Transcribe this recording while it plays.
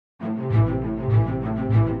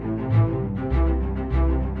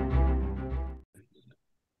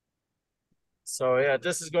So yeah,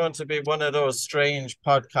 this is going to be one of those strange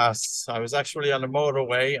podcasts. I was actually on the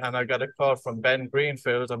motorway and I got a call from Ben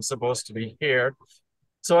Greenfield. I'm supposed to be here.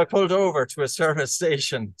 So I pulled over to a service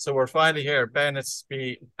station. So we're finally here. Ben, it's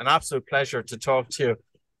been an absolute pleasure to talk to you.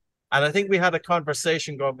 And I think we had a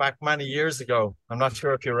conversation going back many years ago. I'm not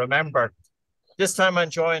sure if you remember. This time I'm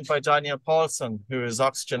joined by Daniel Paulson, who is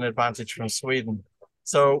Oxygen Advantage from Sweden.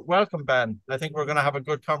 So welcome, Ben. I think we're going to have a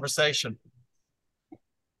good conversation.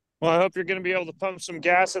 Well, I hope you're going to be able to pump some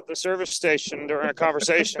gas at the service station during a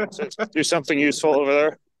conversation to do something useful over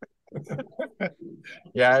there.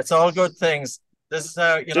 Yeah, it's all good things. This is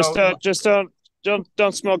how, just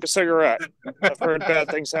don't smoke a cigarette. I've heard bad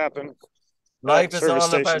things happen life at is service all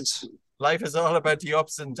stations. life is all about the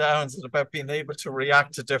ups and downs and about being able to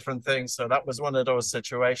react to different things. So that was one of those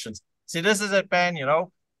situations. See, this is it, Ben.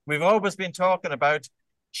 We've always been talking about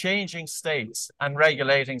changing states and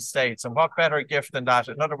regulating states, and what better gift than that?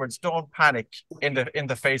 In other words, don't panic in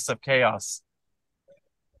the face of chaos.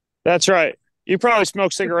 That's right. You probably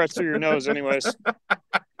smoke cigarettes through your nose, anyways.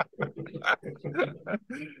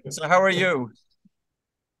 So, how are you?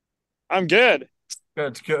 I'm good.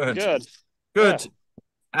 Good. Yeah.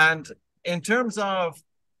 And in terms of,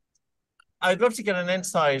 I'd love to get an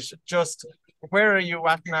insight. Just where are you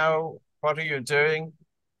at now? What are you doing?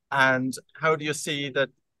 And how do you see that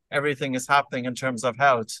everything is happening in terms of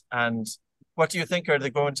health? And what do you think are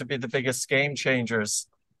going to be the biggest game changers?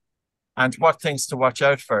 And what things to watch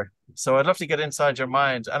out for? So I'd love to get inside your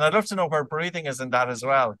mind. And I'd love to know where breathing is in that as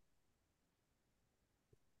well.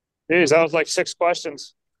 Geez, that was like 6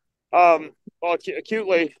 questions. Well,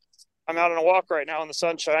 acutely, I'm out on a walk right now in the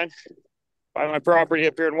sunshine by my property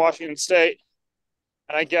up here in Washington State.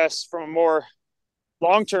 And I guess from a more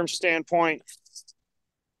long-term standpoint,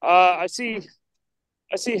 I see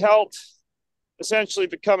health essentially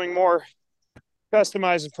becoming more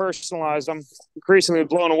customized and personalized. I'm increasingly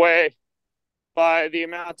blown away by the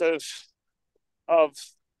amount of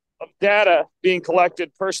data being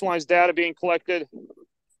collected, personalized data being collected,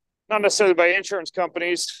 not necessarily by insurance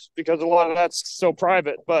companies, because a lot of that's still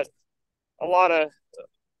private, but a lot of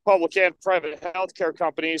public and private healthcare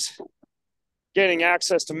companies gaining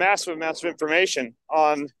access to massive amounts of information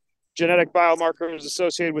on genetic biomarkers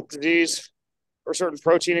associated with disease or certain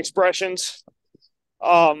protein expressions,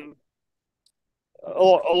 along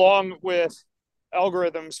with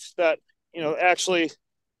algorithms that actually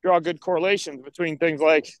draw good correlations between things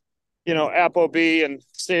like ApoB and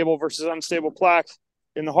stable versus unstable plaque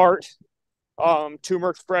in the heart, tumor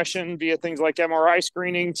expression via things like MRI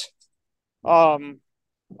screenings, a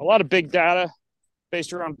lot of big data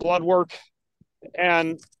based around blood work.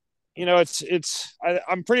 And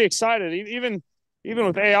I'm pretty excited, even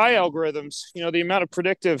with AI algorithms, the amount of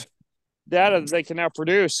predictive data that they can now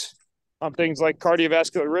produce on things like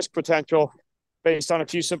cardiovascular risk potential based on a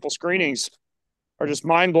few simple screenings are just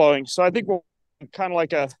mind-blowing. So I think we're kind of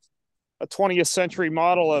like a 20th century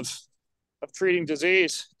model of treating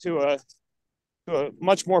disease to a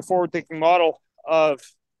much more forward-thinking model of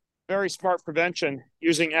very smart prevention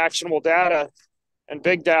using actionable data and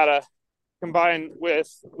big data combined with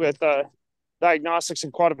diagnostics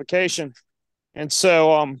and quantification. And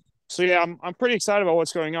so yeah, I'm pretty excited about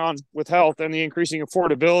what's going on with health and the increasing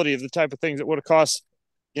affordability of the type of things that would have cost,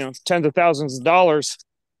 tens of thousands of dollars,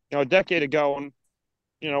 a decade ago, and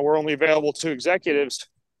were only available to executives.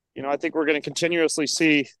 I think we're going to continuously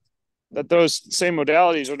see that those same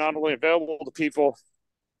modalities are not only available to people,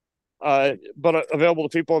 but available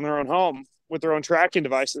to people in their own home with their own tracking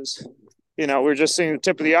devices. We're just seeing the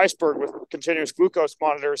tip of the iceberg with continuous glucose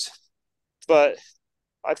monitors, but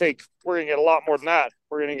I think we're going to get a lot more than that.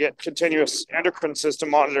 We're going to get continuous endocrine system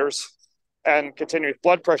monitors and continuous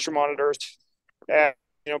blood pressure monitors, and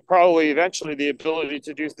probably eventually the ability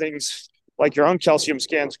to do things like your own calcium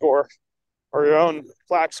scan score or your own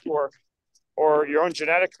plaque score or your own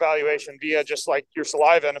genetic evaluation via just like your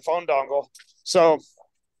saliva and a phone dongle. So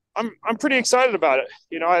I'm pretty excited about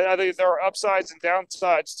it. I think there are upsides and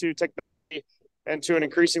downsides to technology and to an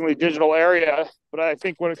increasingly digital area. But I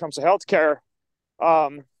think when it comes to healthcare,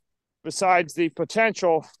 besides the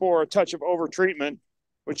potential for a touch of over-treatment,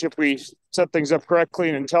 which if we set things up correctly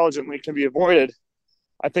and intelligently can be avoided,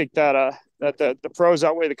 I think that the pros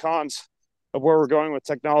outweigh the cons of where we're going with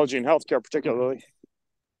technology and healthcare particularly.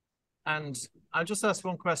 And I'll just ask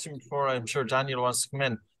one question before I'm sure Daniel wants to come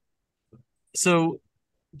in. So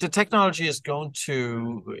the technology is going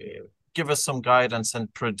to give us some guidance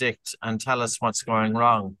and predict and tell us what's going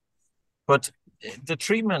wrong. But the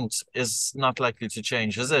treatment is not likely to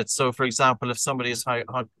change, is it? So, for example, if somebody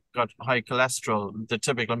got high cholesterol, the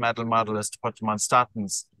typical medical model is to put them on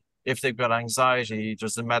statins. If they've got anxiety,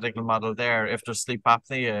 there's a medical model there. If there's sleep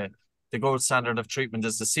apnea, the gold standard of treatment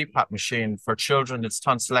is the CPAP machine. For children, it's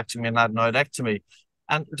tonsillectomy and adenoidectomy.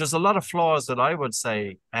 And there's a lot of flaws that I would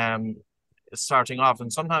say starting off,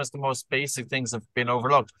 and sometimes the most basic things have been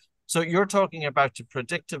overlooked. So you're talking about the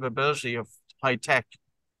predictive ability of high tech,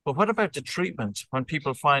 but what about the treatment when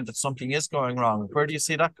people find that something is going wrong? Where do you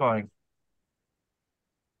see that going?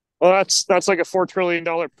 Well, that's like a $4 trillion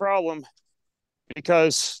problem,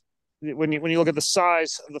 because when you look at the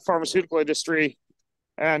size of the pharmaceutical industry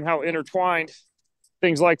and how intertwined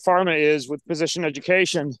things like pharma is with physician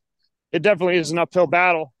education, it definitely is an uphill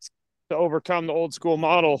battle to overcome the old school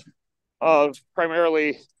model of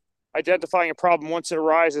primarily identifying a problem once it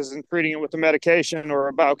arises and treating it with a medication or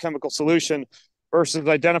a biochemical solution, versus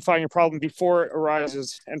identifying a problem before it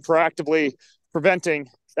arises and proactively preventing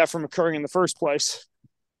that from occurring in the first place.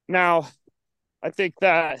 Now, I think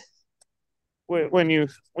that when you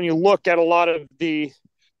look at a lot of the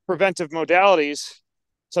preventive modalities,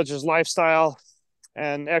 such as lifestyle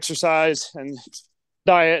and exercise and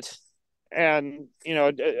diet, and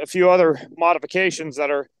a few other modifications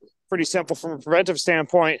that are pretty simple from a preventive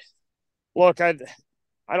standpoint, look, I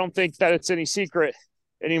don't think that it's any secret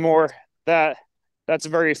anymore that that's a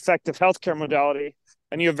very effective healthcare modality.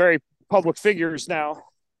 And you have very public figures now,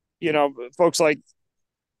 folks like,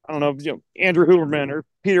 I don't know, Andrew Huberman or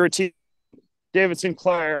Peter Attia, David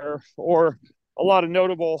Sinclair, or a lot of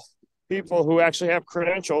notable people who actually have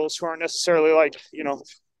credentials, who aren't necessarily like,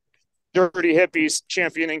 dirty hippies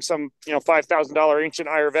championing some, $5,000 ancient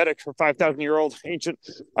Ayurvedic or 5,000-year-old ancient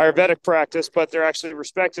Ayurvedic practice, but they're actually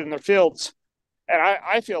respected in their fields. And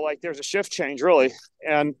I feel like there's a shift change, really.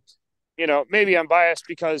 And, maybe I'm biased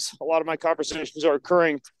because a lot of my conversations are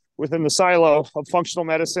occurring within the silo of functional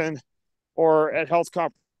medicine or at health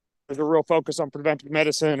conferences. There's a real focus on preventive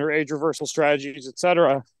medicine or age reversal strategies, et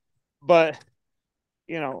cetera. But,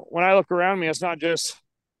 when I look around me, it's not just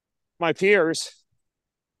my peers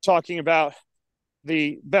talking about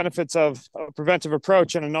the benefits of a preventive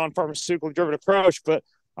approach and a non-pharmaceutical driven approach, but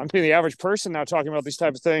I'm seeing the average person now talking about these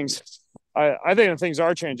types of things. I think that things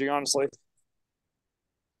are changing, honestly.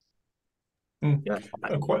 Yeah.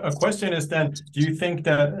 A question is then, do you think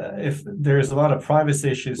that if there's a lot of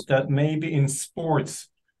privacy issues, that maybe in sports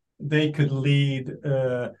they could lead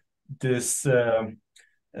this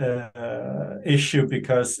issue,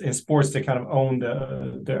 because in sports they kind of own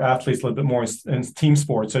their athletes a little bit more in team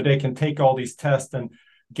sports, so they can take all these tests and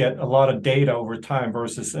get a lot of data over time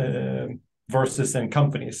versus in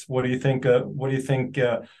companies. What do you think? Do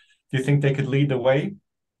you think they could lead the way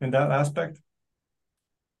in that aspect?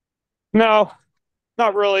 No,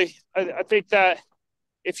 not really. I think that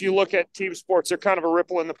if you look at team sports, they're kind of a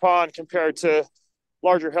ripple in the pond compared to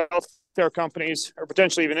larger healthcare companies or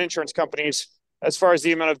potentially even insurance companies, as far as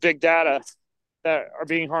the amount of big data that are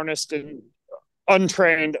being harnessed in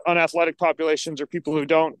untrained, unathletic populations or people who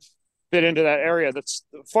don't fit into that area that's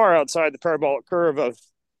far outside the parabolic curve of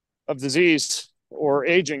disease or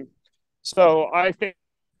aging. So I think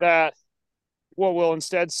that what we'll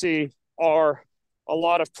instead see are a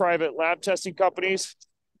lot of private lab testing companies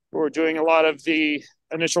who are doing a lot of the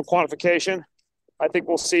initial quantification. I think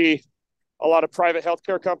we'll see a lot of private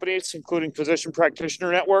healthcare companies, including physician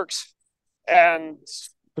practitioner networks, and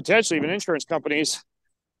potentially even insurance companies,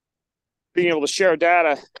 being able to share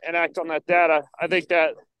data and act on that data. I think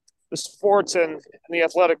that the sports and the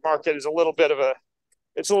athletic market is a little bit of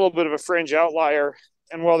a fringe outlier.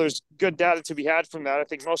 And while there's good data to be had from that, I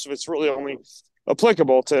think most of it's really only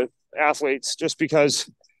applicable to athletes, just because,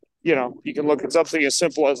 you can look at something as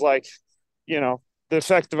simple as like, the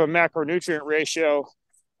effect of a macronutrient ratio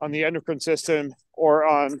on the endocrine system or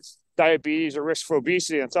on diabetes or risk for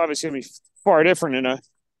obesity. It's obviously going to be far different in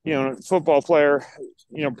a football player,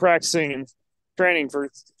 practicing and training for,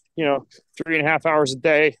 3.5 hours a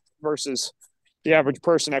day versus the average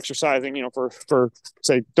person exercising, for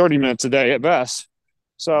say 30 minutes a day at best.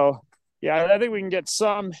 So yeah, I think we can get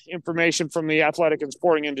some information from the athletic and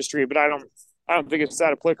sporting industry, but I don't think it's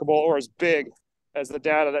that applicable or as big as the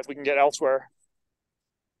data that we can get elsewhere.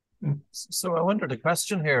 So I wonder, the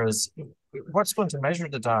question here is, what's going to measure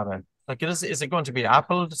the data? Like, is it going to be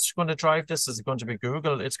Apple that's going to drive this? Is it going to be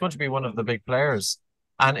Google? It's going to be one of the big players.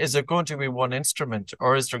 And is it going to be one instrument,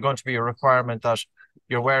 or is there going to be a requirement that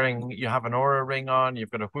you have an Oura ring on,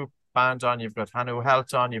 you've got a Whoop band on, you've got Hanu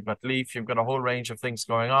Health on, you've got Leaf, you've got a whole range of things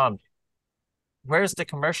going on? Where's the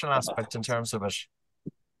commercial aspect in terms of it?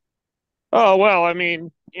 Oh, well, I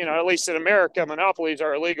mean, at least in America, monopolies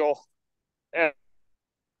are illegal. And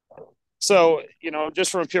So,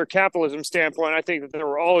 just from a pure capitalism standpoint, I think that there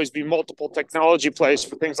will always be multiple technology plays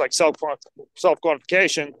for things like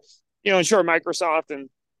self-quantification. Sure, Microsoft and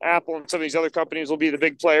Apple and some of these other companies will be the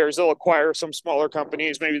big players. They'll acquire some smaller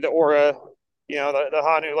companies, maybe the Aura, the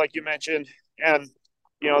Hanu, like you mentioned, and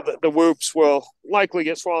the Whoops will likely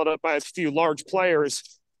get swallowed up by a few large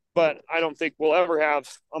players. But I don't think we'll ever have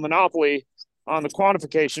a monopoly on the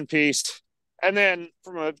quantification piece. And then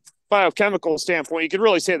from a biochemical standpoint, you could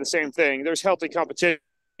really say the same thing. There's healthy competition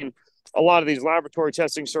in a lot of these laboratory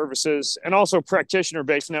testing services and also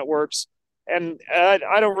practitioner-based networks. And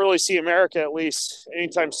I don't really see America, at least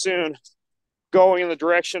anytime soon, going in the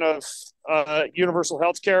direction of universal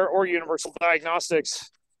healthcare or universal diagnostics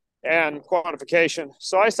and quantification.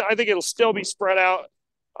 So I think it'll still be spread out.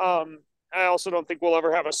 I also don't think we'll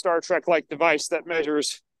ever have a Star Trek-like device that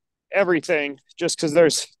measures everything, just because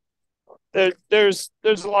there's a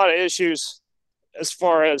lot of issues as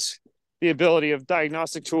far as the ability of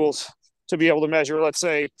diagnostic tools to be able to measure, let's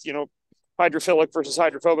say, hydrophilic versus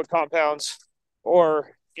hydrophobic compounds,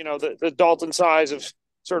 or the Dalton size of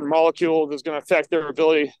certain molecules is going to affect their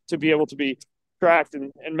ability to be able to be tracked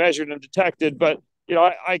and measured and detected. But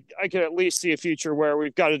I could at least see a future where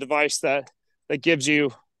we've got a device that gives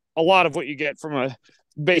you a lot of what you get from a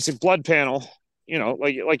basic blood panel,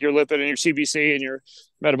 like your lipid and your CBC and your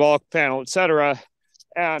metabolic panel, et cetera.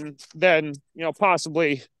 And then,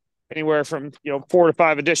 possibly anywhere from, 4 to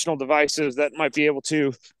 5 additional devices that might be able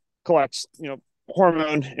to collect,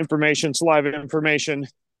 hormone information, saliva information,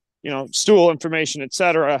 stool information, et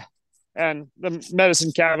cetera. And the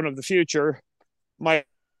medicine cabinet of the future might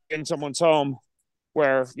be in someone's home,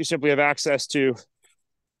 where you simply have access to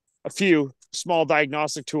a few small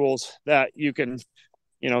diagnostic tools that you can,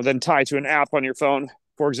 then tie to an app on your phone,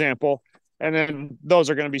 for example. And then those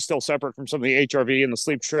are going to be still separate from some of the HRV and the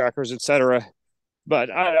sleep trackers, et cetera.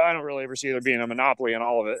 But I don't really ever see there being a monopoly on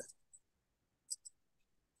all of it.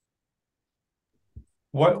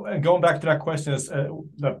 Going back to that question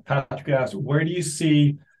that Patrick asked, where do you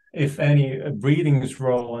see, if any, breathing's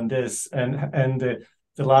role in this? And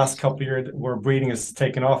the last couple of years where breathing has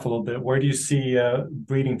taken off a little bit, where do you see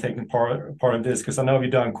breathing taking part of this? Because I know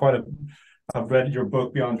you've done I've read your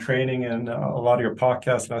book Beyond Training and a lot of your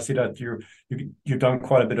podcasts, and I see that you've done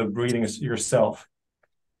quite a bit of breathing yourself.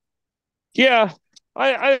 Yeah,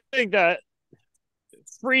 I think that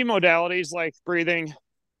free modalities like breathing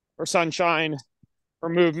or sunshine or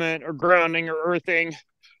movement or grounding or earthing,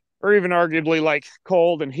 or even arguably like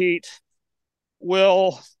cold and heat,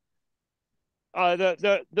 will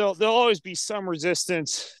there'll always be some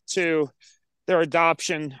resistance to their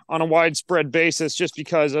adoption on a widespread basis, just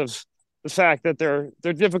because of the fact that they're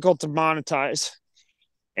difficult to monetize.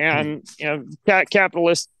 And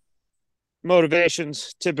capitalist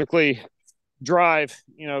motivations typically drive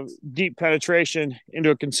deep penetration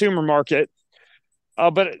into a consumer market,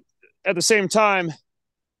 but at the same time,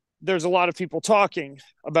 there's a lot of people talking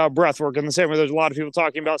about breathwork in the same way there's a lot of people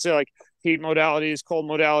talking about, say, like heat modalities, cold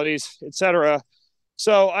modalities, etc.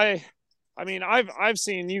 So I mean, I've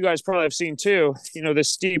seen, you guys probably have seen too,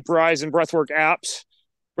 this steep rise in breathwork apps,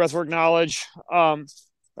 breathwork knowledge. I'm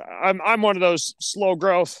one of those slow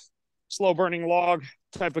growth, slow burning log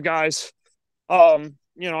type of guys. I'm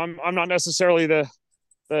not necessarily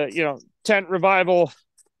the tent revival,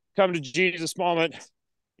 come to Jesus moment,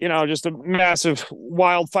 just a massive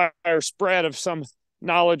wildfire spread of some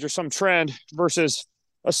knowledge or some trend, versus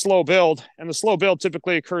a slow build. And the slow build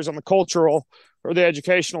typically occurs on the cultural or the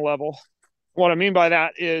educational level. What I mean by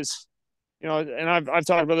that is, and I've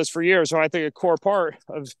talked about this for years, so I think a core part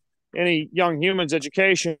of any young human's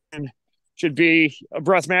education should be a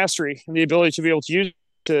breath mastery and the ability to be able to use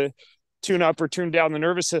to tune up or tune down the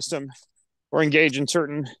nervous system, or engage in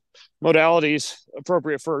certain modalities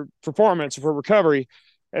appropriate for performance or for recovery.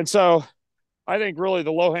 And so I think really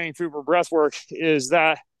the low-hanging fruit for breath work is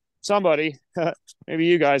that somebody, maybe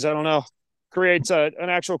you guys, I don't know, creates an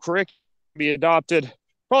actual curriculum to be adopted,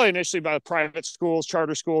 probably initially by the private schools,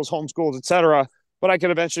 charter schools, homeschools, et cetera. But I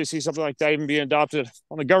could eventually see something like that even being adopted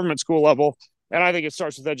on the government school level. And I think it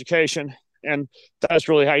starts with education. And that's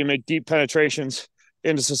really how you make deep penetrations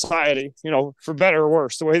into society, for better or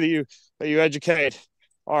worse. The way that you educate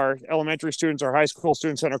our elementary students, our high school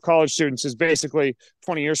students, and our college students is basically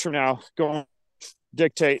 20 years from now going to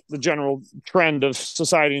dictate the general trend of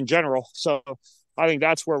society in general. So I think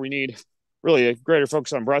that's where we need really a greater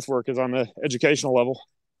focus on breath work, is on the educational level.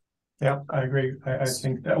 Yeah, I agree. I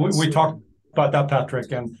think that we talked about that,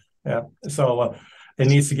 Patrick, and so it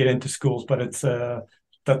needs to get into schools, but it's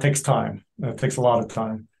that takes time. It takes a lot of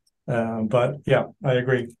time. But yeah, I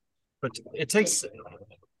agree. But it takes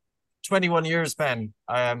 21 years, Ben.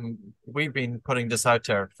 We've been putting this out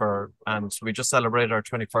there and we just celebrated our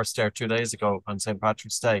 21st year 2 days ago on St.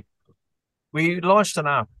 Patrick's Day. We launched an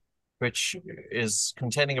app which is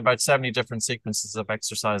containing about 70 different sequences of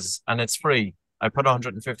exercises, and it's free. I put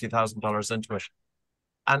 $150,000 into it.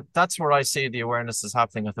 And that's where I see the awareness is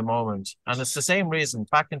happening at the moment. And it's the same reason.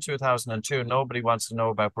 Back in 2002, nobody wants to know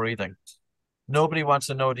about breathing. Nobody wants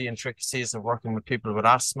to know the intricacies of working with people with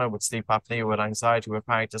asthma, with sleep apnea, with anxiety, with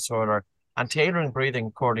panic disorder, and tailoring breathing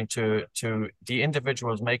according to the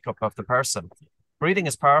individual's makeup of the person. Breathing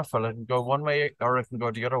is powerful. It can go one way or it can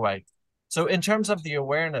go the other way. So in terms of the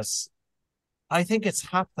awareness, I think it's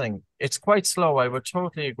happening. It's quite slow. I would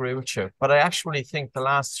totally agree with you. But I actually think the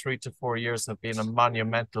last 3 to 4 years have been a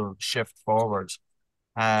monumental shift forward.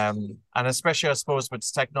 And especially, I suppose, with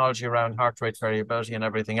technology around heart rate variability and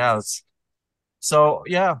everything else. So,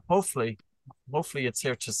 yeah, hopefully it's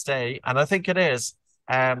here to stay. And I think it is.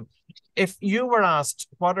 If you were asked,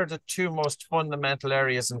 what are the two most fundamental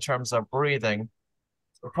areas in terms of breathing,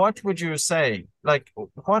 what would you say? Like,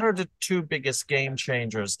 what are the two biggest game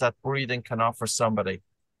changers that breathing can offer somebody?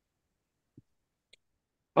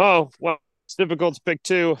 Oh, well, it's difficult to pick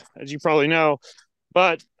two, as you probably know.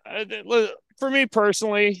 But for me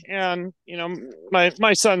personally, and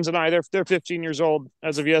my sons and I, they're 15 years old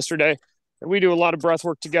as of yesterday, and we do a lot of breath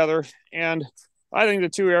work together. And I think the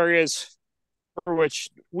two areas for which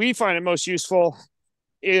we find it most useful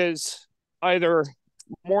is either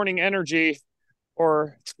morning energy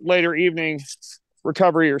or later evening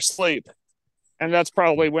recovery or sleep. And that's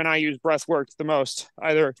probably when I use breath work the most,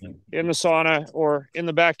 either in the sauna or in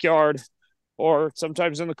the backyard, or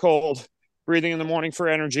sometimes in the cold, breathing in the morning for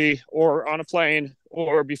energy, or on a plane,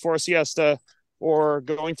 or before a siesta, or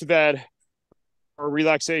going to bed, or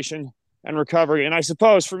relaxation and recovery. And I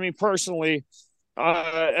suppose for me personally,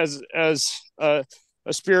 as a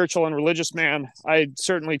spiritual and religious man, I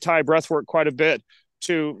certainly tie breath work quite a bit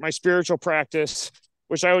to my spiritual practice,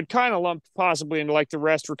 which I would kind of lump possibly into like the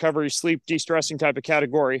rest, recovery, sleep, de-stressing type of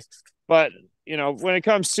category. But, when it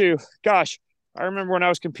comes to, gosh, I remember when I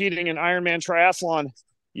was competing in Ironman triathlon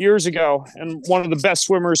years ago, and one of the best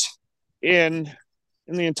swimmers in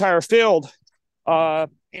the entire field,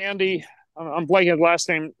 Andy, I'm blanking his last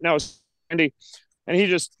name now, it's Andy, and he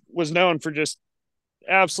just was known for just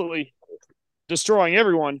absolutely destroying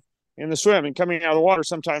everyone in the swim and coming out of the water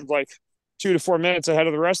sometimes like 2 to 4 minutes ahead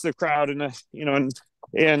of the rest of the crowd in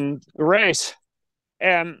the race.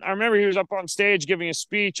 And I remember he was up on stage giving a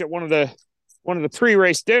speech at one of the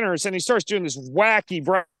pre-race dinners, and he starts doing this wacky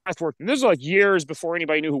breath work. And this is like years before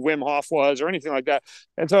anybody knew who Wim Hof was or anything like that.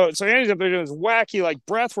 And so Andy's up there doing this wacky like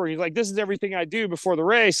breath work. He's like, this is everything I do before the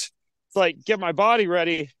race. It's like, get my body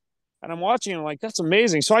ready. And I'm watching him like, that's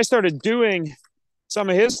amazing. So I started doing some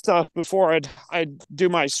of his stuff before I'd do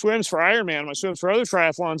my swims for Ironman, my swims for other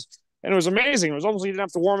triathlons. And it was amazing. It was almost like you didn't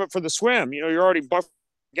have to warm up for the swim. You're already buffed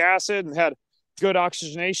acid and had good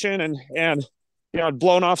oxygenation and had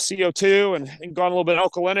blown off CO2 and gone a little bit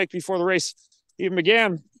alkalinic before the race even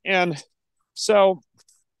began. And so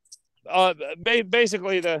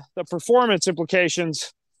basically the performance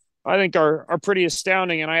implications, I think, are pretty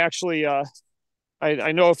astounding. And I actually,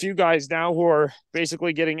 I know a few guys now who are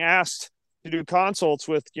basically getting asked to do consults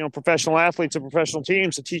with, professional athletes and professional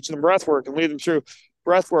teams to teach them breath work and lead them through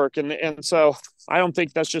breath work. And so I don't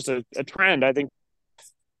think that's just a trend. I think,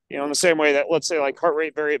 in the same way that, let's say, like heart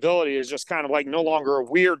rate variability is just kind of like no longer a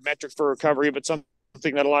weird metric for recovery, but something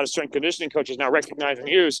that a lot of strength conditioning coaches now recognize and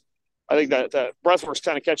use. I think that breath work's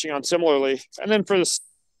kind of catching on similarly. And then for the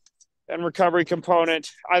and recovery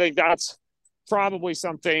component, I think that's probably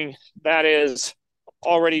something that is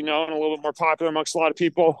already known, a little bit more popular amongst a lot of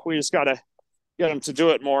people. We just got to get them to do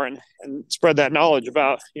it more and spread that knowledge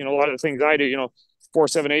about, a lot of the things I do,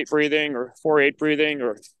 4-7-8 breathing or 4-8 breathing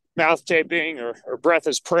or mouth taping or breath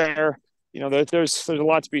as prayer. There's a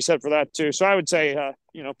lot to be said for that too. So I would say,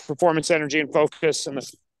 performance, energy, and focus in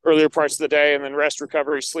the earlier parts of the day, and then rest,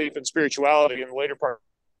 recovery, sleep, and spirituality in the later part.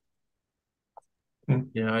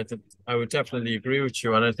 Yeah, I would definitely agree with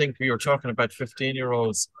you. And I think we were talking about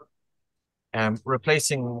 15-year-olds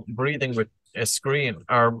replacing breathing with a screen,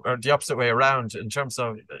 or the opposite way around, in terms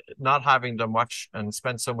of not having them watch and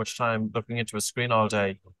spend so much time looking into a screen all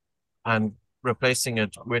day, and replacing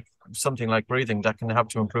it with something like breathing that can help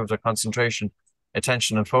to improve their concentration,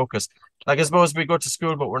 attention, and focus. Like, I suppose we go to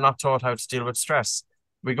school, but we're not taught how to deal with stress.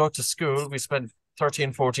 We go to school, we spend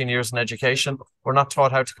 13, 14 years in education, we're not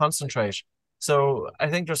taught how to concentrate. So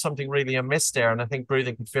I think there's something really amiss there, and I think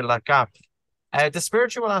breathing can fill that gap. The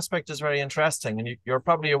spiritual aspect is very interesting, and you're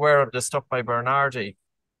probably aware of the stuff by Bernardi.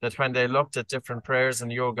 that when they looked at different prayers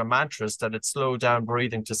and yoga mantras, that it slowed down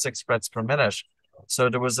breathing to 6 breaths per minute. So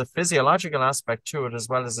there was a physiological aspect to it as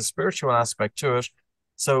well as a spiritual aspect to it.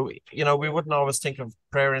 So, you know, we wouldn't always think of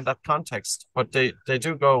prayer in that context, but they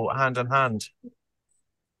do go hand in hand.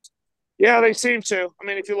 Yeah, they seem to. I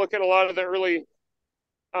mean, if you look at a lot of the early,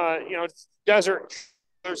 desert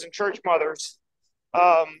mothers and church mothers,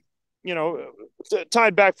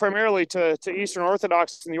 tied back primarily to Eastern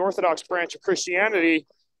Orthodox and the Orthodox branch of Christianity,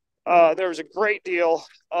 there was a great deal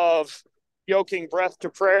of yoking breath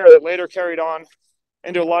to prayer that later carried on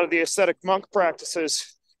into a lot of the ascetic monk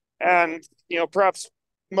practices. And, perhaps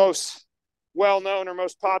most well-known or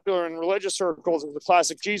most popular in religious circles is the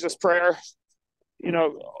classic Jesus prayer.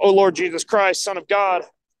 O Lord Jesus Christ, Son of God,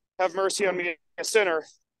 have mercy on me, a sinner,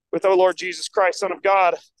 with O Lord Jesus Christ, Son of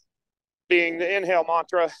God, being the inhale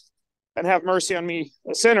mantra, and have mercy on me,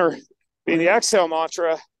 a sinner, being the exhale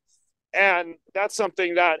mantra. And that's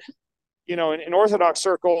something that, in Orthodox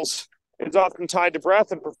circles is often tied to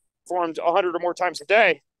breath and performed 100 or more times a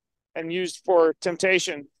day and used for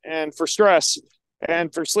temptation and for stress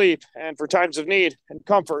and for sleep and for times of need and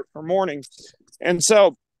comfort or mourning. And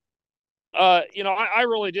so, I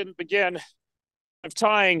really didn't begin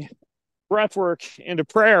tying breath work into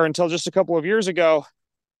prayer until just a couple of years ago.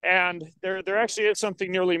 And there actually is something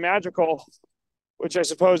nearly magical, which I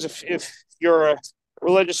suppose if you're a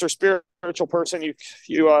religious or spiritual person, you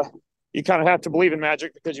kind of have to believe in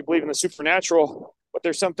magic because you believe in the supernatural. But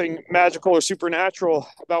there's something magical or supernatural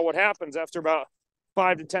about what happens after about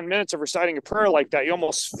 5 to 10 minutes of reciting a prayer like that. You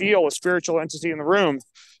almost feel a spiritual entity in the room.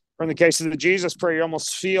 Or in the case of the Jesus prayer, you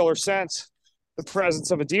almost feel or sense the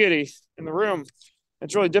presence of a deity in the room.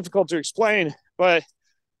 It's really difficult to explain, but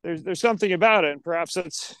there's something about it. And perhaps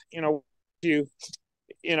it's,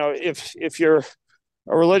 if you're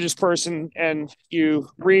a religious person and you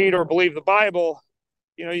read or believe the Bible,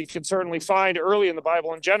 you can certainly find early in the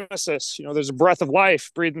Bible in Genesis, there's a breath of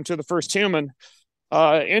life breathed into the first human,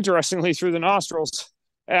 interestingly through the nostrils.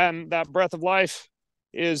 And that breath of life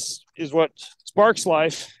is what sparks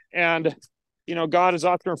life. And, God is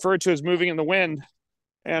often referred to as moving in the wind.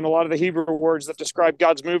 And a lot of the Hebrew words that describe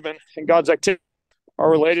God's movement and God's activity are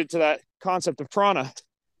related to that concept of prana.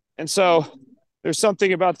 And so there's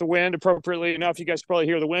something about the wind, appropriately enough. You guys probably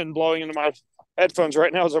hear the wind blowing into my headphones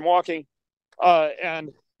right now as I'm walking.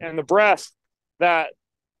 And the breath that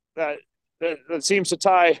seems to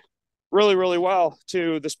tie really, really well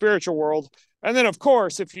to the spiritual world. And then, of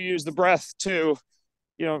course, if you use the breath to,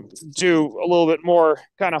 do a little bit more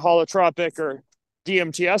kind of holotropic or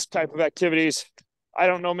DMTS type of activities, I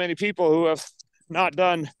don't know many people who have not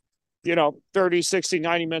done, 30, 60,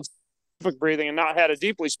 90 minutes of breathing and not had a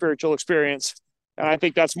deeply spiritual experience. And I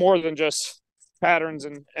think that's more than just patterns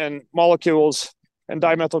and molecules and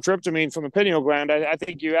dimethyltryptamine from the pineal gland. I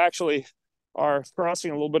think you actually are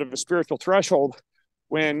crossing a little bit of a spiritual threshold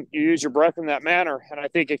when you use your breath in that manner. And I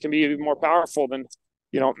think it can be even more powerful than,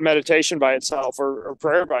 meditation by itself or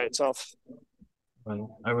prayer by itself.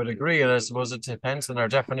 Well, I would agree. And I suppose it depends on our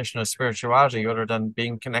definition of spirituality other than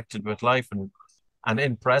being connected with life and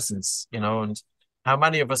in presence, and how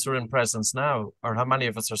many of us are in presence now, or how many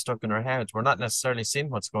of us are stuck in our heads. We're not necessarily seeing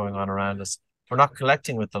what's going on around us. We're not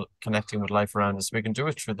connecting with life around us. We can do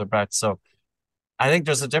it through the breath. So I think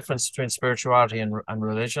there's a difference between spirituality and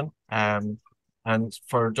religion. And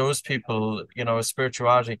for those people,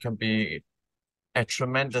 spirituality can be a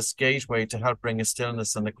tremendous gateway to help bring a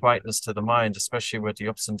stillness and a quietness to the mind, especially with the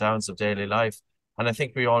ups and downs of daily life. And I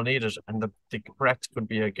think we all need it. And the breath could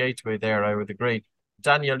be a gateway there, I would agree.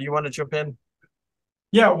 Daniel, you want to jump in?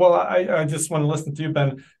 Yeah, well, I just want to listen to you,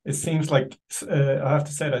 Ben. It seems like I have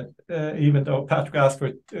to say that even though Patrick asked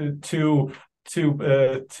for two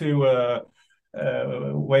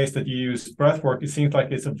ways that you use breath work, it seems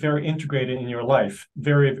like it's a very integrated in your life.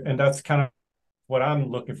 And that's kind of what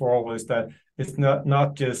I'm looking for always, that it's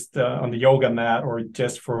not just on the yoga mat or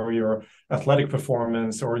just for your athletic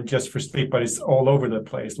performance or just for sleep, but it's all over the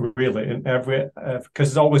place, really, in every because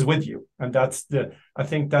it's always with you. And I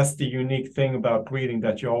think that's the unique thing about breathing,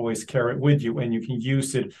 that you always carry it with you and you can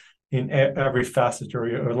use it in every facet of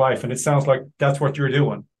your life. And it sounds like that's what you're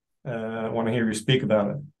doing. I want to hear you speak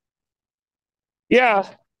about it. Yeah.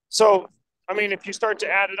 So, I mean, if you start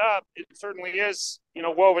to add it up, it certainly is,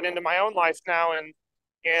 woven into my own life now in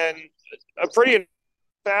a pretty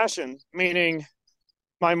fashion, meaning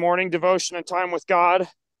my morning devotion and time with God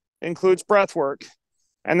includes breath work.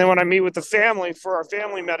 And then when I meet with the family for our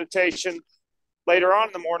family meditation later on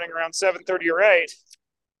in the morning around 7:30 or 8,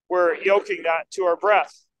 we're yoking that to our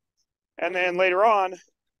breath. And then later on,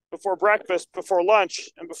 before breakfast, before lunch,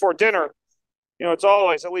 and before dinner, it's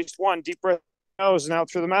always at least one deep breath nose and out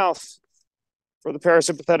through the mouth for the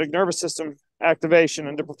parasympathetic nervous system activation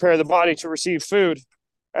and to prepare the body to receive food.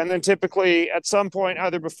 And then typically at some point,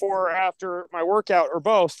 either before or after my workout or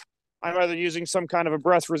both, I'm either using some kind of a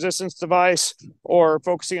breath resistance device or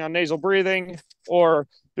focusing on nasal breathing or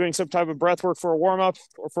doing some type of breath work for a warm up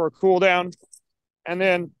or for a cool down. And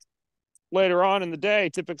then later on in the day,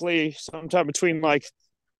 typically sometime between like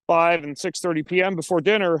 5 and 6:30 p.m. before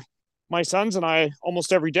dinner, my sons and I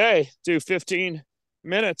almost every day do 15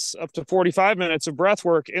 minutes up to 45 minutes of breath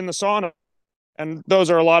work in the sauna. And those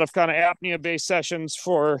are a lot of kind of apnea based sessions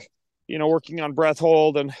for, working on breath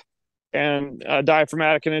hold and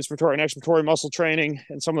diaphragmatic and inspiratory and expiratory muscle training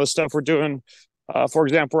and some of the stuff we're doing, for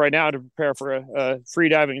example, right now to prepare for a free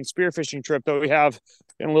diving and spearfishing trip that we have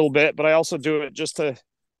in a little bit. But I also do it just to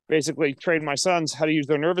basically train my sons how to use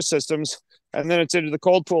their nervous systems. And then it's into the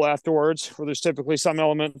cold pool afterwards, where there's typically some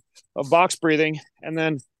element of box breathing. And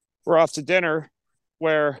then we're off to dinner,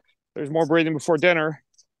 where there's more breathing before dinner.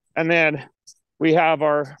 And then we have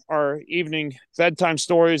our evening bedtime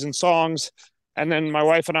stories and songs. And then my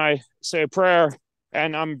wife and I say a prayer,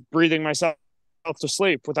 and I'm breathing myself to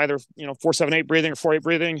sleep with either 4-7-8 breathing or 4-8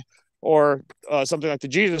 breathing, or something like the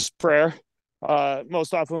Jesus prayer,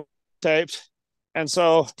 most often taped. And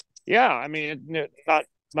so, yeah, I mean, not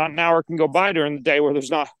an hour can go by during the day where there's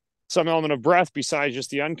not some element of breath besides just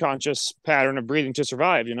the unconscious pattern of breathing to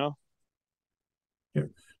survive. Yeah.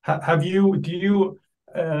 How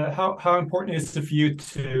important is it for you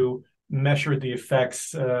to measure the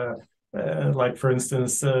effects? Like, for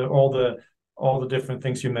instance, all the different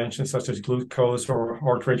things you mentioned, such as glucose or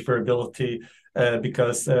heart rate variability,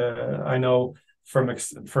 because I know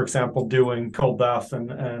for example, doing cold baths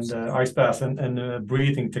and ice baths and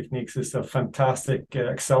breathing techniques is a fantastic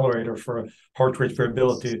accelerator for heart rate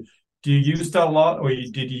variability. Do you use that a lot, or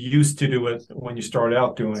did you used to do it when you started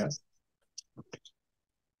out doing it?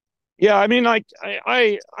 Yeah, I mean, like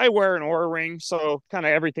I wear an Oura ring, so kind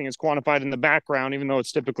of everything is quantified in the background, even though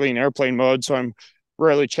it's typically in airplane mode. So I'm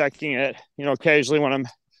rarely checking it. Occasionally when I'm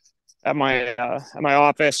at my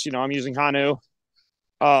office, I'm using Hanu.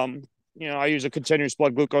 I use a continuous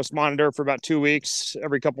blood glucose monitor for about 2 weeks,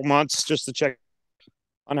 every couple months, just to check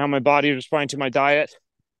on how my body is responding to my diet.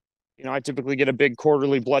 I typically get a big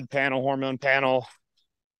quarterly blood panel, hormone panel,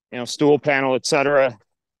 stool panel, etc.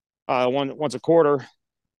 Once a quarter.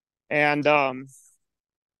 And, then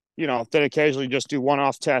occasionally just do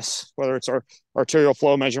one-off tests, whether it's our arterial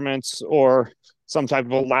flow measurements or some type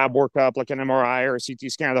of a lab workup like an MRI or a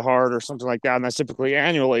CT scan of the heart or something like that. And that's typically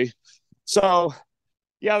annually. So,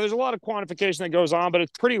 yeah, there's a lot of quantification that goes on, but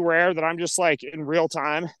it's pretty rare that I'm just like in real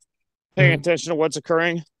time paying attention to what's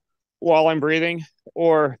occurring while I'm breathing,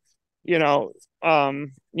 or,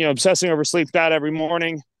 obsessing over sleep data every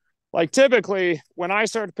morning. Like typically when I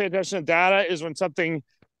start to pay attention to data is when something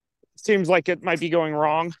seems like it might be going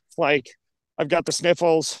wrong. Like I've got the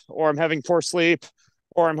sniffles, or I'm having poor sleep,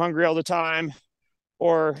 or I'm hungry all the time,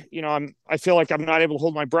 or, I feel like I'm not able to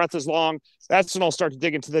hold my breath as long. That's when I'll start to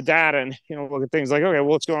dig into the data and, look at things like, okay, well,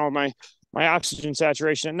 what's going on with my oxygen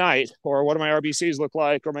saturation at night, or what do my RBCs look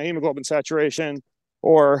like, or my hemoglobin saturation,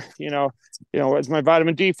 or, is my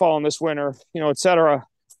vitamin D falling this winter, et cetera.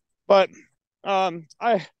 But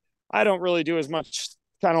I don't really do as much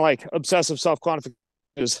kind of like obsessive self-quantification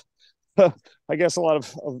as I guess a lot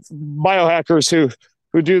of biohackers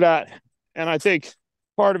who do that. And I think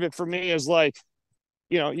part of it for me is like,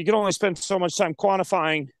 you can only spend so much time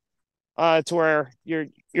quantifying to where you're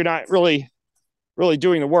not really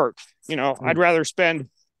doing the work. I'd rather spend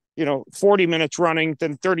 40 minutes running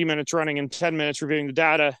than 30 minutes running and 10 minutes reviewing the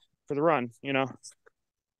data for the run.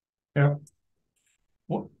 Yeah.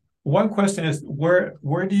 Well, one question is where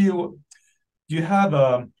do you have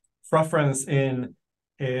a preference in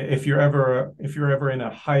if you're ever in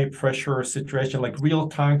a high pressure situation, like real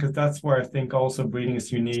time, because that's where I think also breathing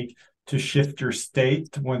is unique, to shift your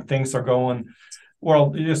state when things are going,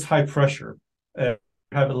 well, it is high pressure. You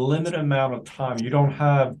have a limited amount of time. You don't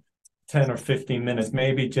have 10 or 15 minutes,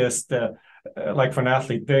 maybe just like for an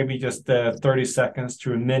athlete, maybe just 30 seconds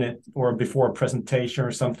to a minute or before a presentation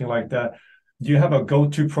or something like that. Do you have a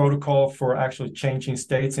go-to protocol for actually changing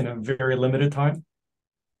states in a very limited time?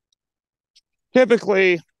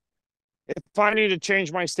 Typically, if I need to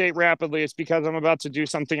change my state rapidly, it's because I'm about to do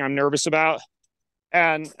something I'm nervous about.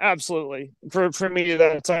 And absolutely, for me,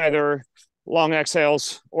 that's either long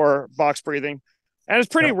exhales or box breathing. And it's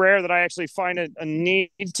pretty rare that I actually find a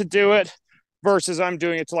need to do it versus I'm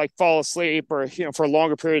doing it to like fall asleep or, for a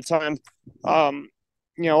longer period of time.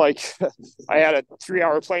 Like I had a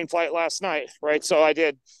 3-hour plane flight last night, right? So I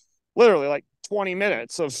did literally like 20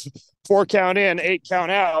 minutes of 4 count in, 8 count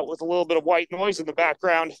out with a little bit of white noise in the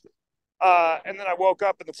background. And then I woke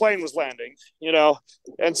up and the plane was landing,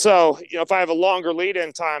 and so, if I have a longer lead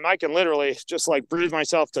in time, I can literally just like breathe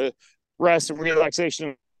myself to rest and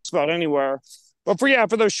relaxation just about anywhere. But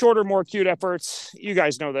for those shorter, more acute efforts, you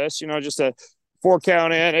guys know this, just a 4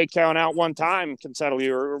 count in, 8 count out one time can settle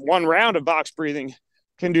you, or one round of box breathing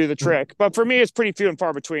can do the trick. But for me, it's pretty few and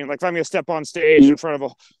far between. Like if I'm going to step on stage in front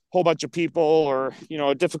of a whole bunch of people, or,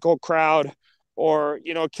 a difficult crowd, or,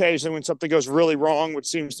 occasionally when something goes really wrong, which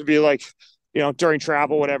seems to be like, during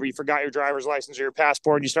travel, whatever, you forgot your driver's license or your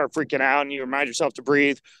passport and you start freaking out and you remind yourself to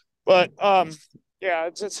breathe. But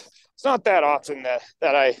it's not that often that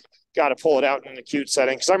I got to pull it out in an acute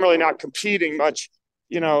setting, because I'm really not competing much,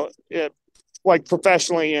 like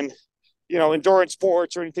professionally in, endurance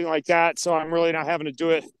sports or anything like that. So I'm really not having to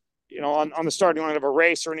do it, on the starting line of a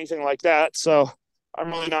race or anything like that. So I'm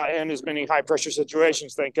really not in as many high pressure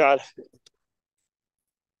situations, thank God.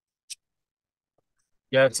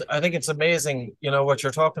 Yeah, I think it's amazing, what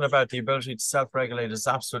you're talking about. The ability to self-regulate is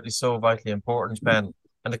absolutely so vitally important, Ben.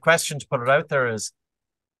 And the question to put it out there is,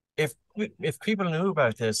 if people knew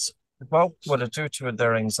about this, what would it do to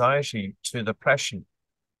their anxiety, to depression,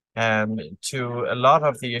 to a lot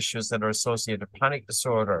of the issues that are associated with panic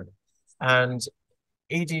disorder and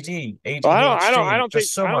ADD, ADHD? I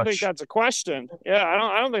don't much. think that's a question. Yeah,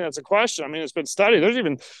 I don't think that's a question. I mean, it's been studied. There's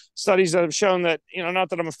even studies that have shown that, not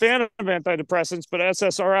that I'm a fan of antidepressants, but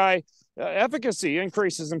SSRI efficacy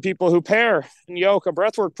increases in people who pair and yoke a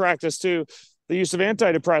breathwork practice to the use of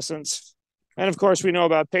antidepressants. And of course, we know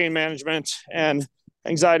about pain management and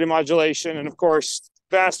anxiety modulation, and of course,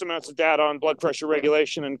 vast amounts of data on blood pressure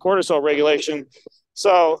regulation and cortisol regulation.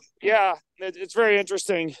 So yeah, it's very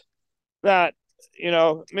interesting that,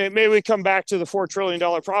 maybe we come back to the $4 trillion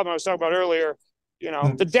problem I was talking about earlier.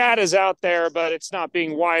 The data is out there, but it's not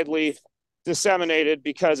being widely disseminated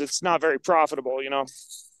because it's not very profitable,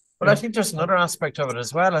 But I think there's another aspect of it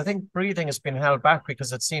as well. I think breathing has been held back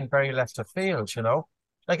because it's seen very left of field,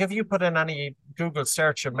 Like if you put in any Google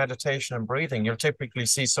search of meditation and breathing, you'll typically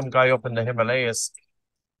see some guy up in the Himalayas.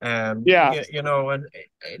 And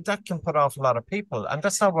that can put off a lot of people. And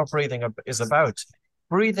that's not what breathing is about.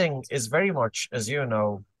 Breathing is very much, as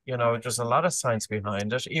there's a lot of science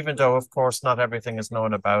behind it, even though, of course, not everything is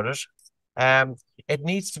known about it. It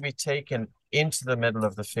needs to be taken into the middle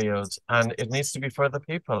of the field, and it needs to be for the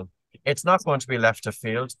people. It's not going to be left of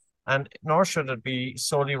field, and nor should it be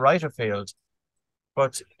solely right of field,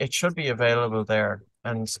 but it should be available there.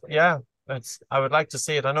 And yeah, I would like to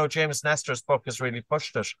see it. I know James Nestor's book has really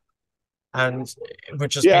pushed it, and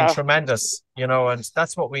which has been tremendous, and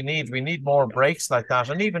that's what we need. We need more breaks like that.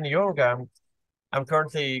 And even yoga, I'm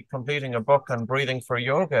currently completing a book on breathing for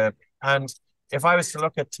yoga. And if I was to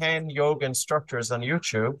look at 10 yoga instructors on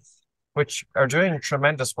YouTube, which are doing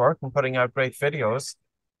tremendous work and putting out great videos,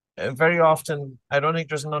 very often, I don't think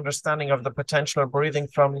there's an understanding of the potential of breathing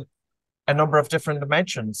from a number of different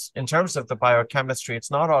dimensions. In terms of the biochemistry,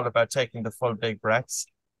 it's not all about taking the full big breaths.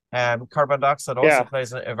 Carbon dioxide also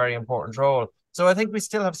plays a very important role. So I think we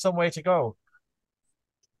still have some way to go.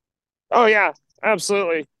 Oh yeah,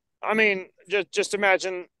 absolutely. I mean, just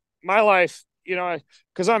imagine my life,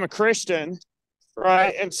 because I'm a Christian,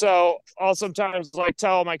 right? And so I'll sometimes like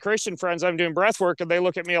tell my Christian friends I'm doing breath work, and they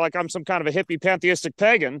look at me like I'm some kind of a hippie pantheistic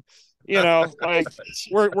pagan, like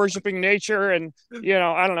worshiping nature and,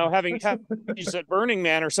 I don't know, having use at Burning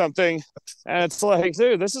Man or something. And it's like,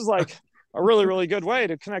 dude, this is like a really, really good way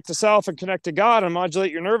to connect to self and connect to God and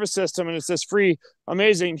modulate your nervous system. And it's this free,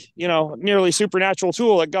 amazing, nearly supernatural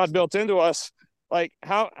tool that God built into us. Like,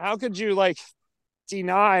 how could you like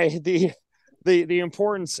deny the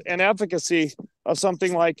importance and efficacy of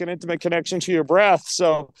something like an intimate connection to your breath?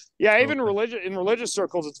 So yeah, even in religious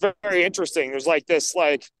circles, it's very interesting. There's like this,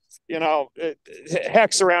 like,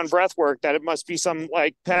 hex around breath work that it must be some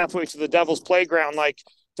like pathway to the devil's playground, like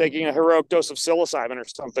taking a heroic dose of psilocybin or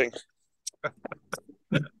something.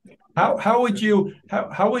 How would you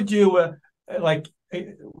like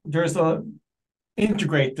there's a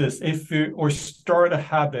integrate this or start a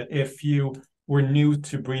habit if you were new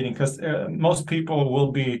to breathing, because most people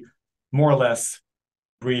will be more or less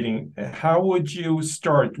breathing. How would you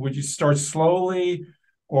start? Would you start slowly,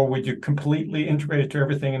 or would you completely integrate it to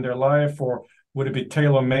everything in their life, or would it be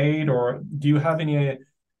tailor-made, or do you have any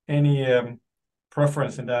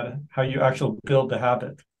preference in that, how you actually build the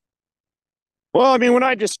habit? Well, I mean, when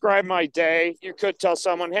I describe my day, you could tell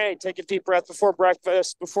someone, hey, take a deep breath before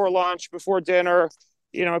breakfast, before lunch, before dinner.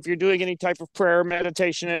 If you're doing any type of prayer,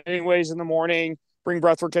 meditation anyways in the morning, bring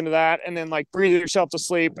breath work into that, and then like breathe yourself to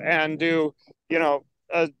sleep and do,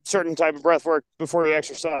 a certain type of breath work before you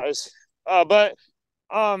exercise. But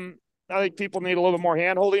I think people need a little bit more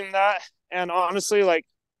hand holding than that. And honestly, like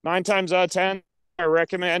 9 times out of 10, I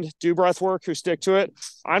recommend do breath work who stick to it.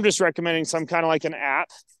 I'm just recommending some kind of like an app,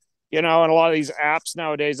 and a lot of these apps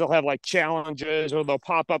nowadays, they'll have like challenges, or they'll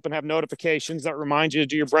pop up and have notifications that remind you to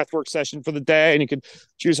do your breathwork session for the day, and you can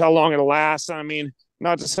choose how long it'll last. I mean,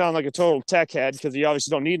 not to sound like a total tech head, because you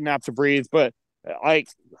obviously don't need an app to breathe, but like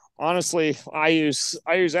honestly, I use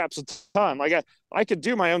apps a ton. Like I could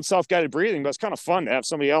do my own self-guided breathing, but it's kind of fun to have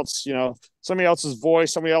somebody else, somebody else's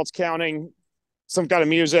voice, somebody else counting, some kind of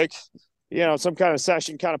music, some kind of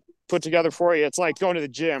session kind of put together for you. It's like going to the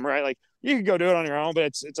gym, right? Like you can go do it on your own, but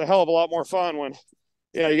it's a hell of a lot more fun when,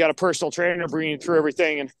 you got a personal trainer bringing you through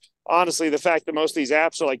everything. And honestly, the fact that most of these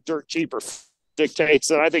apps are like dirt cheap dictates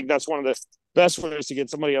that I think that's one of the best ways to get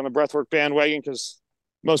somebody on the breathwork bandwagon, because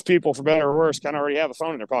most people, for better or worse, kind of already have a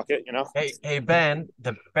phone in their pocket, Hey, Ben,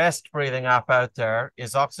 the best breathing app out there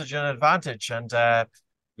is Oxygen Advantage. And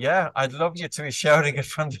yeah, I'd love you to be shouting it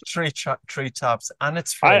from the treetops, and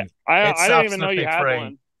it's free. I didn't even know you had free.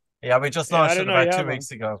 one. Yeah, we just launched it about 2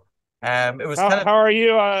 weeks ago. It was how are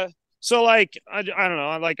you? So like, I don't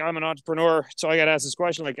know, like I'm an entrepreneur, so I got to ask this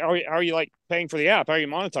question. Like, how are you like paying for the app? How are you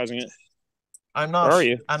monetizing it? I'm not, Where are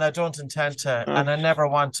you? and I don't intend to, and I never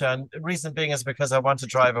want to. And the reason being is because I want to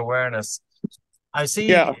drive awareness. I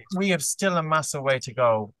see we have still a massive way to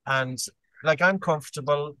go, and like I'm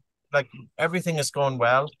comfortable, like everything is going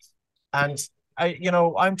well, and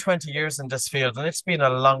I'm 20 years in this field, and it's been a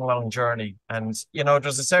long journey. And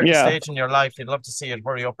there's a certain stage in your life you'd love to see it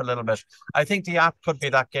hurry up a little bit. I think the app could be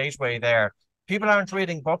that gateway there. People aren't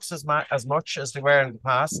reading books as much as they were in the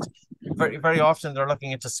past. Very, very often they're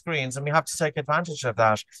looking into screens, and we have to take advantage of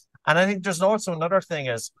that. And I think there's also another thing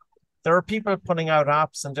is there are people putting out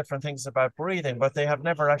apps and different things about breathing, but they have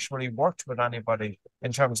never actually worked with anybody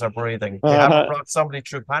in terms of breathing. They haven't brought somebody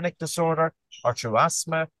through panic disorder or through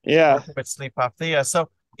asthma or with sleep apnea. So,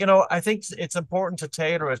 I think it's important to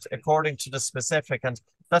tailor it according to the specific, and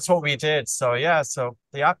that's what we did. So, so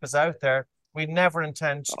the app is out there. We never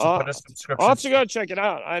intend to put a subscription. I'll have to go check it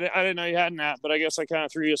out. I didn't know you had an app, but I guess I kind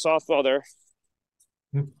of threw you a softball there.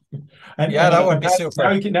 That would be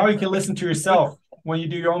super. Now you can listen to yourself when you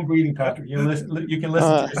do your own breathing, Patrick. You can listen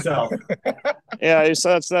to yourself. Yeah,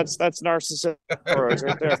 so that's narcissistic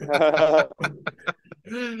right there.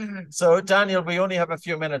 So Daniel, we only have a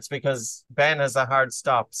few minutes because Ben has a hard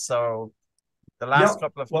stop. So the last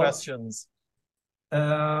couple of questions.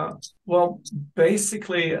 Well,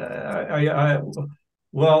 basically, I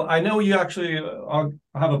know you actually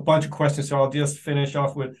have a bunch of questions, so I'll just finish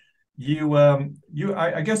off with you.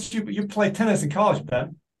 I guess you played tennis in college,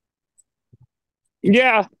 Ben.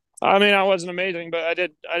 Yeah, I mean, I wasn't amazing, but I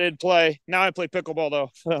did play. Now I play pickleball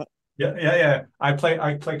though. Yeah. I play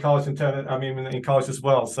college and tennis. I mean, in college as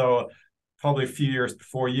well. So probably a few years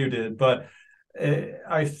before you did, but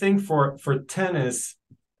I think for tennis.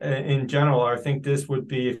 In general, I think this would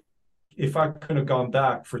be, if I could have gone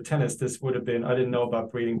back for tennis, this would have been, I didn't know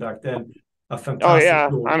about breathing back then, a fantastic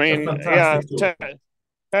tool. I mean,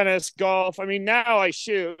 tennis, golf. I mean, now I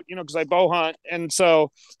shoot, because I bow hunt. And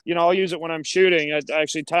so, I'll use it when I'm shooting. I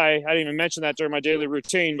actually I didn't even mention that during my daily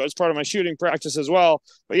routine, but it's part of my shooting practice as well.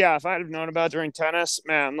 But yeah, if I'd have known about it during tennis,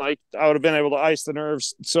 man, like I would have been able to ice the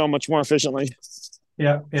nerves so much more efficiently.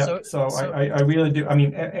 Yeah. So I really do. I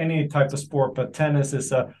mean, any type of sport, but tennis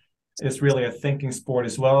is really a thinking sport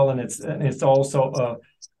as well, and it's also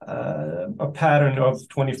a pattern of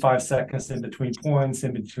 25 seconds in between points,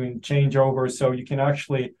 in between changeovers. So you can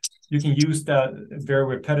use that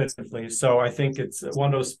very repetitively. So I think it's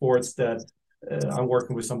one of those sports that I'm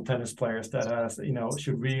working with some tennis players that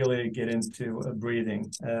should really get into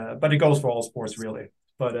breathing. But it goes for all sports really.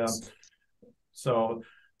 But so.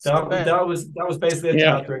 That was basically it,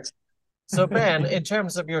 Patrick. So Ben, in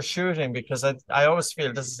terms of your shooting, because I always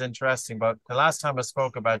feel this is interesting, but the last time I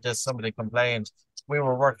spoke about this, somebody complained we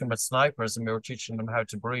were working with snipers and we were teaching them how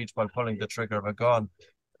to breathe while pulling the trigger of a gun.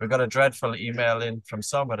 We got a dreadful email in from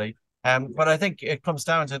somebody. But I think it comes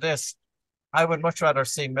down to this. I would much rather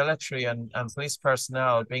see military and police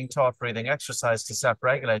personnel being taught breathing exercise to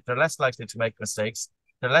self-regulate. They're less likely to make mistakes.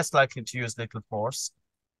 They're less likely to use lethal force.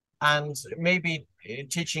 And maybe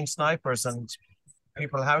teaching snipers and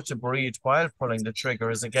people how to breathe while pulling the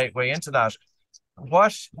trigger is a gateway into that.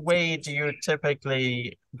 What way do you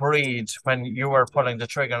typically breathe when you are pulling the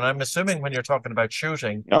trigger? And I'm assuming when you're talking about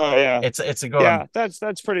shooting, it's a gun. Yeah,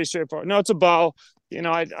 that's pretty straightforward. No, it's a bow.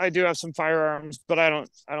 I do have some firearms, but I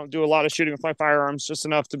don't do a lot of shooting with my firearms, just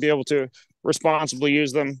enough to be able to responsibly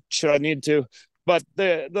use them should I need to. But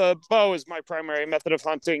the bow is my primary method of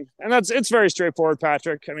hunting, and it's very straightforward,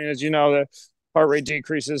 Patrick. I mean, as you know, the heart rate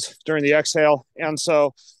decreases during the exhale, and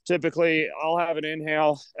so typically I'll have an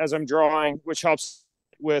inhale as I'm drawing, which helps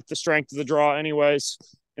with the strength of the draw, anyways.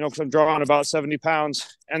 You know, because I'm drawing about 70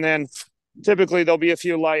 pounds, and then typically there'll be a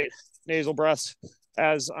few light nasal breaths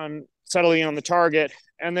as I'm settling in on the target,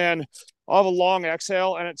 and then I'll have a long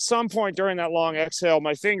exhale, and at some point during that long exhale,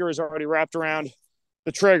 my finger is already wrapped around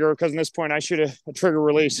the trigger, because at this point I shoot a trigger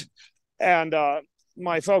release, and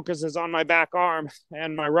my focus is on my back arm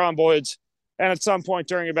and my rhomboids, and at some point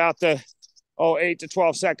during about the 8 to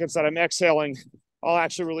 12 seconds that I'm exhaling, I'll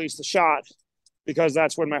actually release the shot, because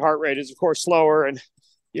that's when my heart rate is, of course, slower, and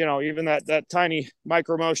you know, even that tiny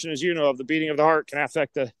micro motion, as you know, of the beating of the heart can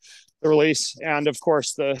affect the release, and of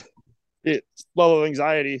course the level of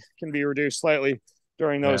anxiety can be reduced slightly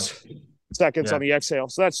during those seconds on the exhale.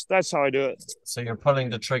 So that's how I do it. So you're pulling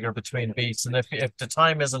the trigger between beats, and if the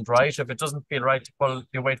time isn't right, if it doesn't feel right to pull,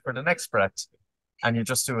 you wait for the next breath and you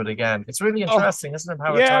just do it again. It's really interesting, isn't it,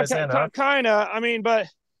 how it ties in? Kind of. I mean, but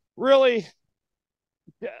really,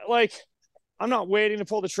 like, I'm not waiting to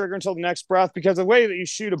pull the trigger until the next breath, because the way that you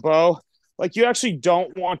shoot a bow, like, you actually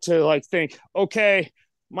don't want to like think, okay,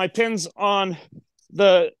 my pin's on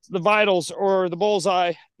the vitals or the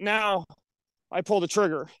bullseye, now I pull the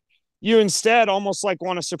trigger. You instead almost like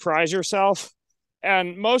want to surprise yourself.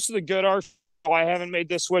 And most of the good archers, I haven't made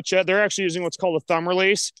this switch yet, they're actually using what's called a thumb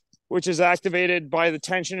release, which is activated by the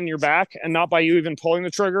tension in your back and not by you even pulling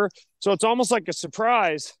the trigger. So it's almost like a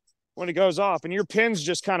surprise when it goes off, and your pin's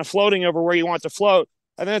just kind of floating over where you want to float.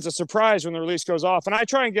 And then it's a surprise when the release goes off. And I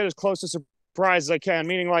try and get as close to surprise as I can,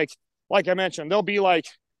 meaning like I mentioned, there'll be like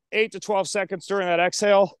 8 to 12 seconds during that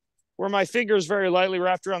exhale where my finger is very lightly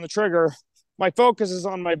wrapped around the trigger. My focus is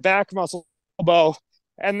on my back muscle bow,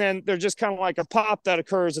 and then there's just kind of like a pop that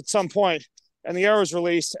occurs at some point, and the arrow is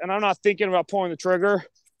released, and I'm not thinking about pulling the trigger.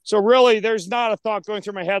 So really, there's not a thought going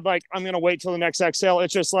through my head like, I'm going to wait till the next exhale.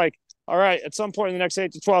 It's just like, all right, at some point in the next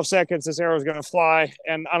 8 to 12 seconds, this arrow is going to fly,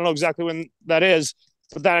 and I don't know exactly when that is,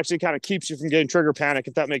 but that actually kind of keeps you from getting trigger panic,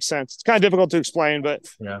 if that makes sense. It's kind of difficult to explain, but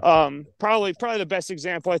probably the best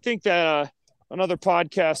example, I think that another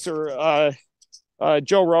podcaster,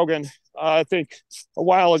 Joe Rogan, I think a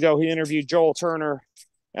while ago, he interviewed Joel Turner,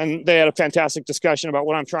 and they had a fantastic discussion about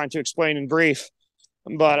what I'm trying to explain in brief.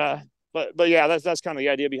 But yeah, that's kind of the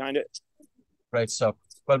idea behind it. Great stuff.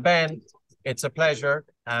 Well, Ben, it's a pleasure,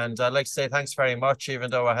 and I'd like to say thanks very much,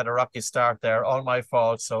 even though I had a rocky start there, all my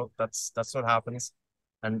fault. So that's what happens.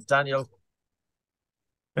 And Daniel,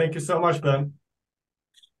 thank you so much, Ben.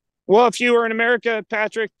 Well, if you were in America,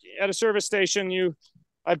 Patrick, at a service station,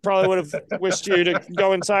 I probably would have wished you to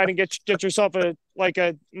go inside and get yourself a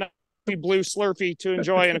blue Slurpee to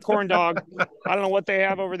enjoy, and a corn dog. I don't know what they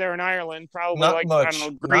have over there in Ireland. Probably not much. I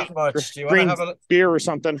don't know, not much. Do you green want to have beer or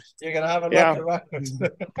something? You're gonna have a record.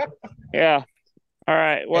 Yeah. All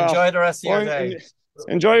right. Well, enjoy the rest of your day.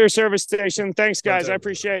 Enjoy your service station. Thanks, guys. I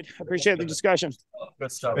appreciate the discussion.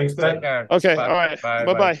 Good stuff. Thanks, Ben. Take care. Okay. Bye. All right. Bye.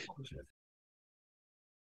 Bye.